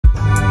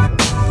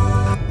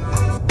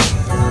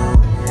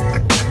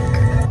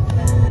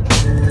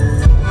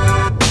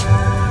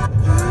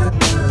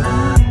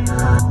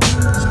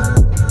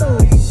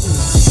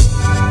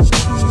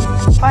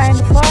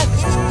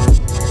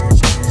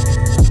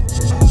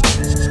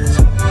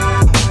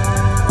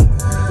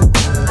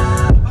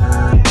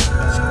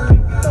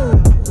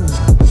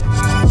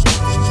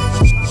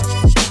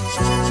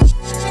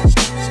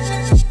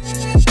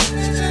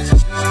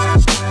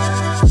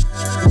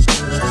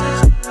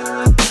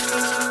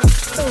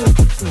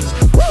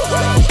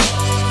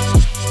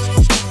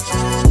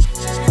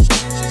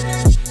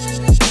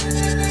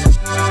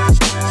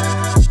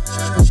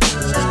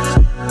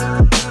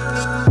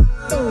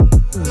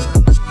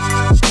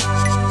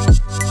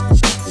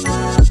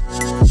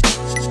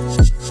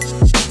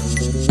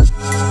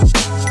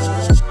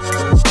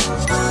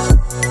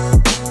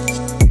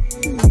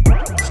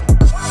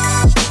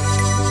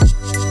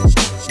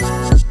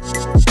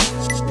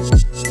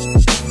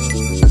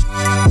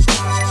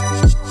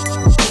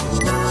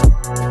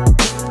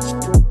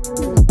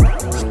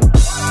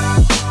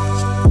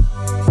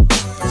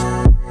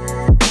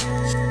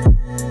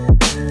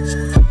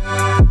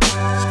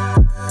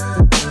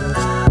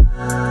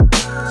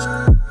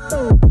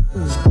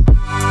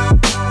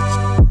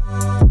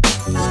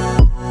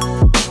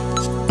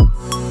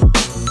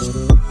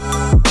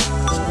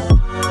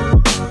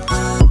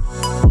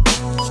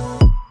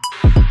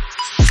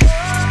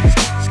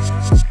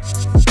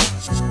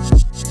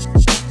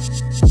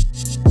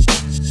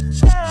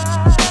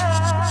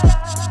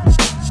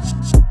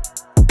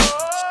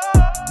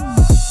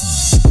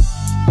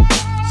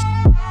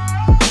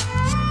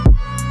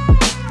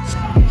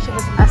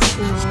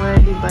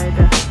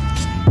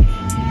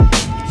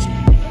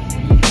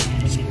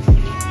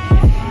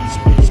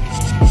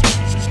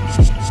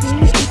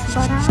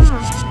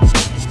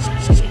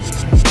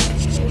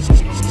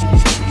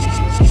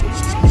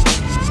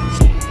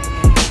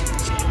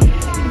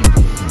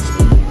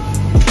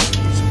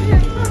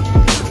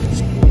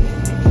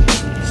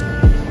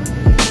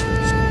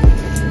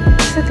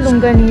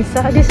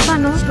Longganisa. This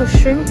one, no? To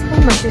shrimp.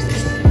 How much is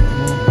this?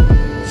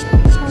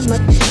 How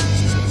much?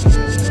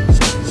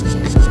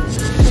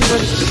 How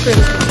much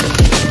shrimp?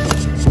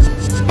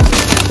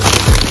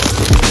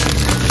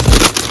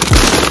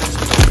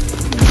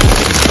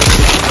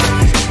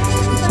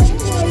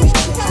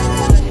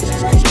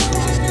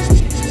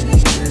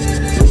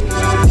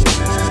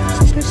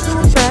 There's no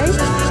price.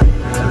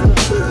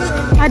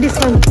 Ah, this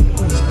one.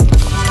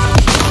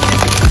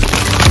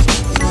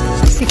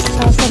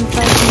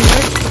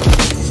 6,500.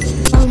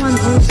 That one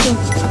also.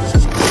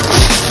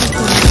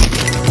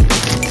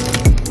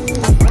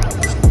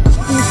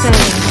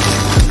 Inside.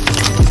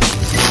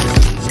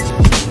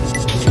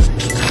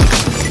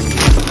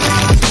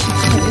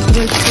 It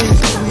was free,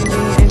 so maybe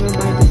I will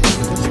buy this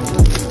one.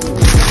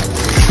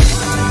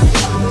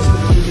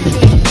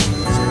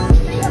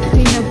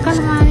 We have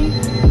calamari.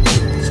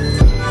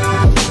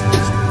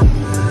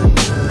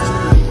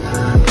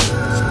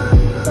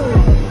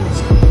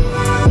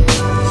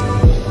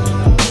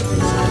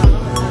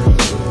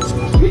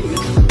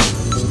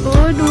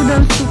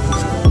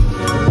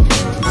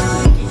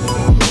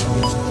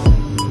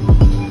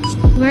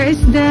 Where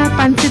is the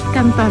pancit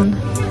canton?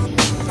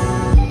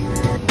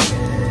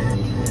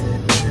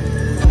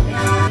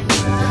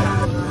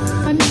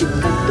 Pancit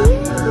canton?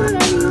 Where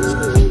are you?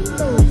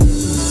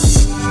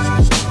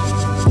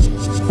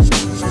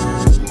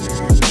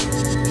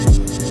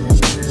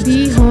 Be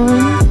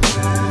home.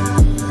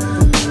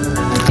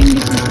 I think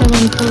this is the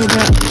one for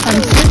the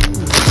pancit.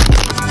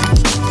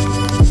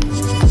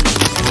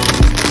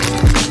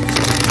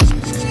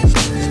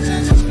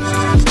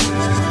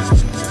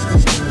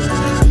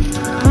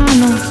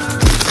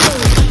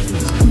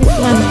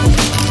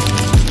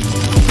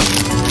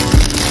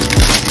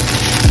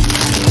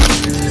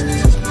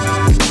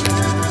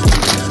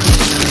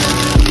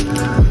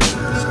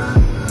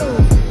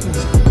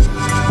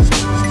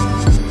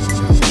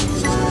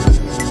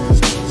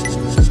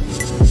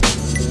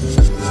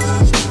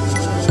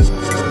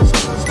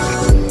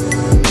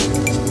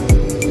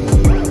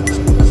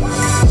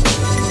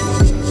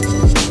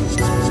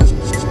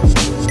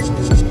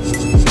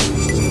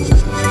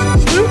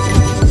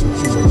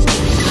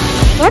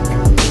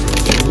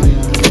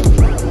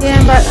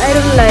 But I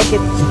don't like it.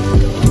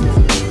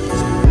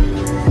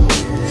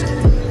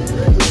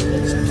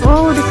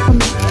 Oh, this one.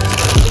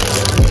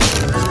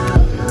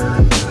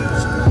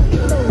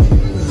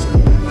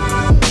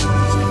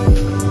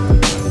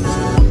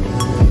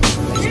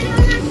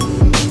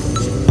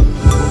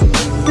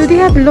 Do they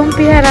have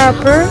lumpia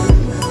wrapper?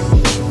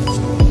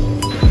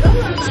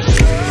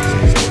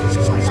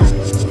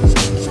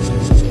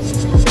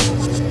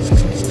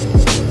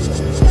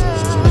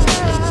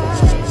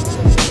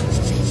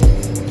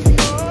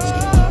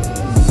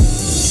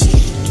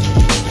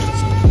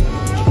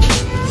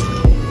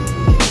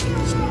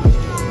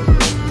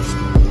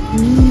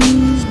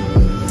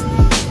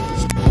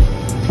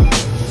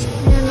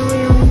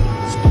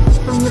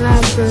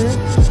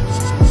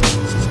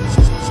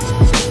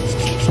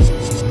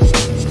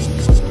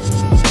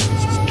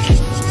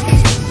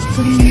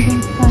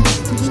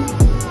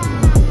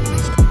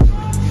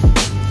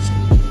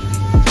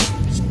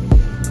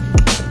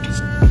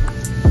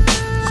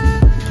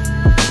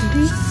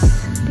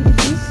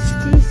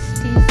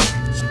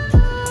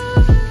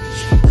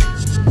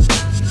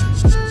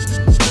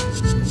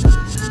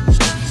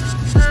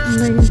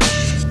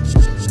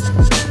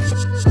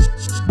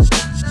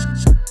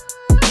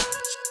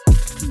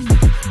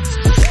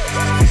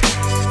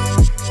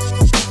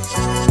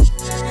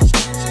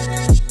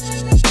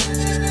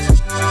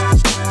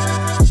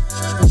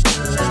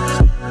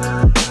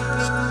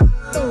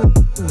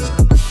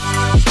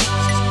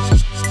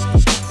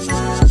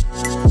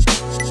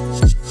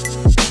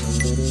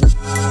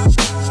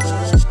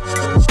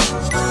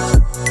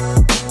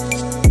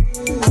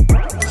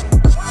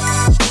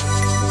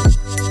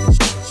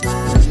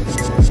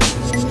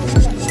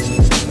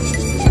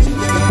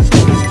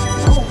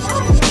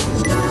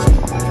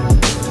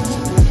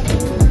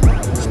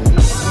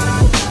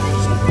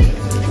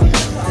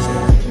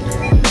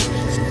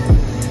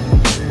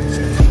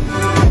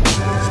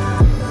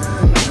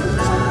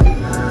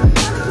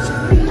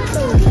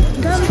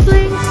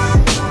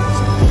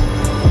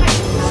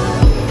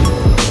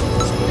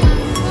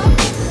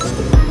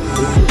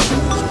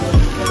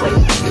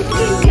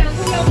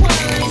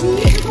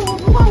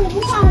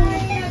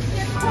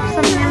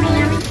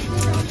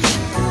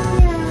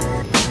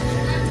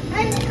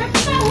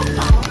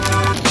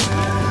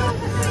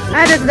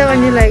 Ah, that's the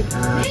one you like.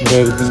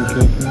 Garden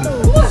chocolate.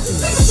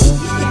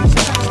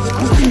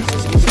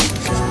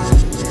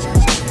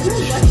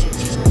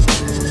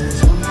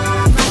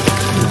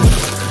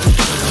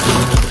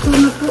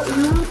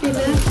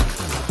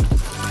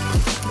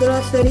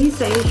 Grocery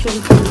sa Asian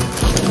food.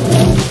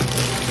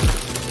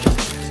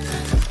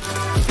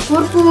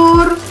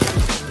 Purpur!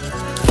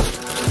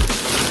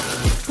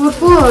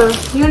 Purpur,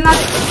 you're not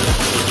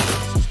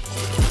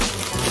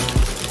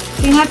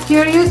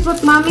curious what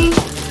mommy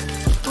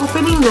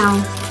opening now?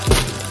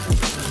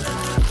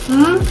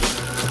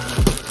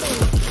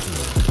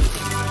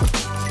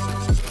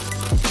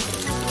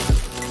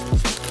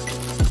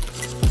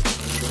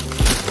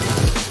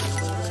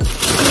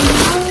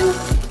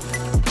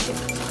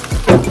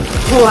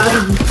 kukuha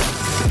lang.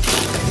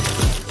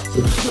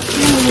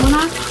 Yan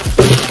muna.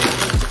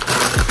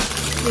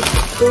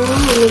 Ito,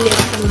 mamili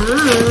ako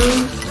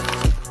ng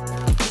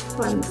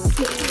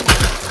pansit.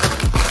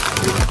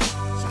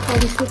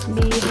 Pansit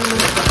bihan.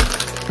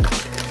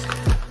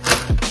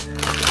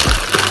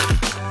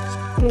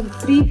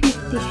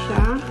 350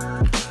 siya.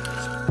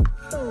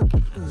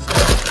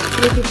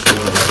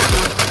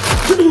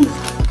 350.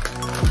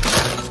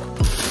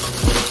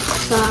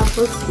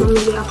 Tapos,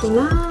 mamili ako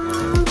ng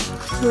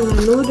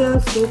mga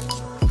noodles soup.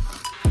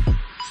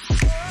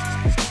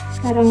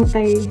 Parang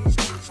Thai.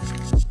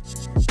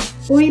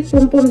 Uy,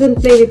 pom-pom, don't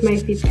play with my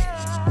feet.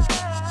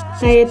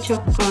 Thai at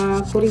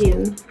saka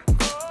Korean.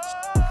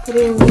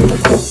 Korean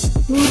noodles.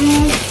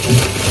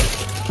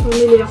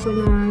 Mamili ako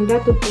ng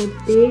dato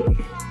puti.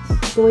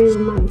 Soy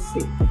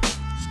mansi.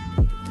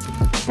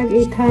 Tag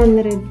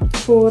 800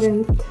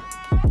 forint.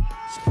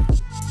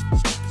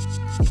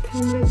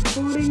 800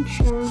 forint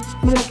siya.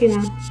 Malaki na.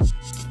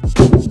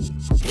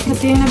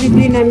 Ito yung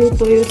nabibili namin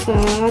toyo sa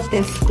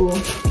Tesco.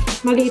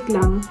 Maliit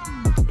lang.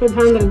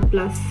 1200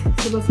 plus.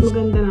 So, mas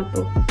maganda na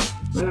to.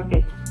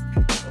 Malaki.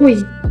 Huy!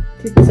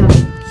 Pizza.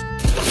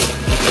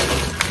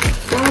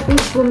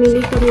 Tapos,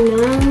 bumili kami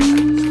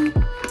ng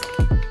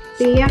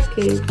Pia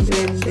Cake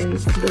Red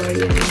Dance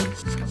Dorian.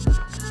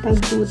 Tag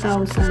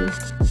 2,000.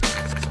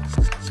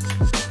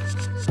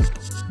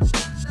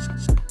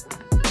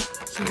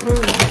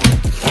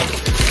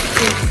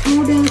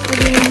 Noodles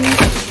again.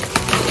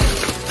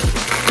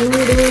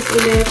 Noodles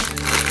ulit.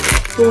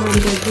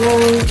 200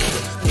 lang.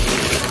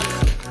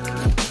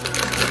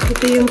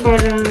 Ito yung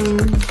parang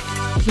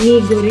mee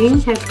goreng,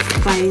 hot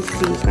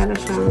spicy. Para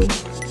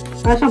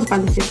siyang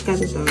pansit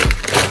canton.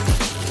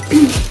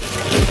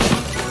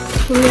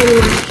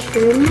 Meron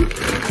mushroom.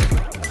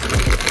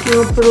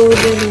 Mga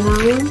frozen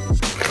lang.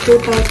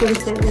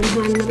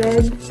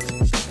 2,700.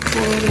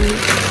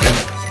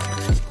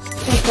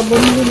 Saka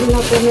bumili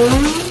na ko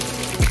ng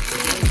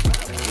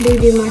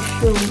baby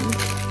mushroom.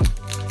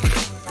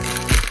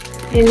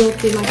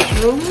 Enoki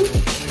mushroom.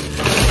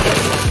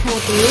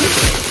 Tapos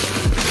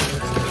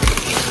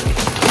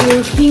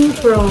yung king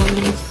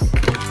prawns.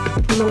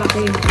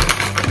 Malaki.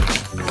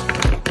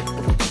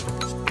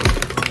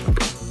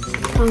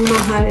 Ang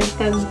mahal.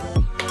 Tag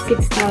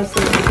 6,000.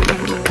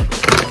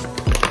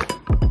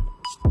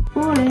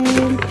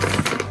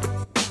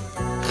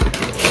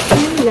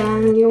 Yan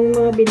lang yung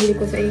mga binili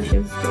ko sa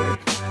Asian store.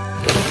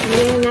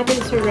 Ngayon natin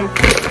sa ref.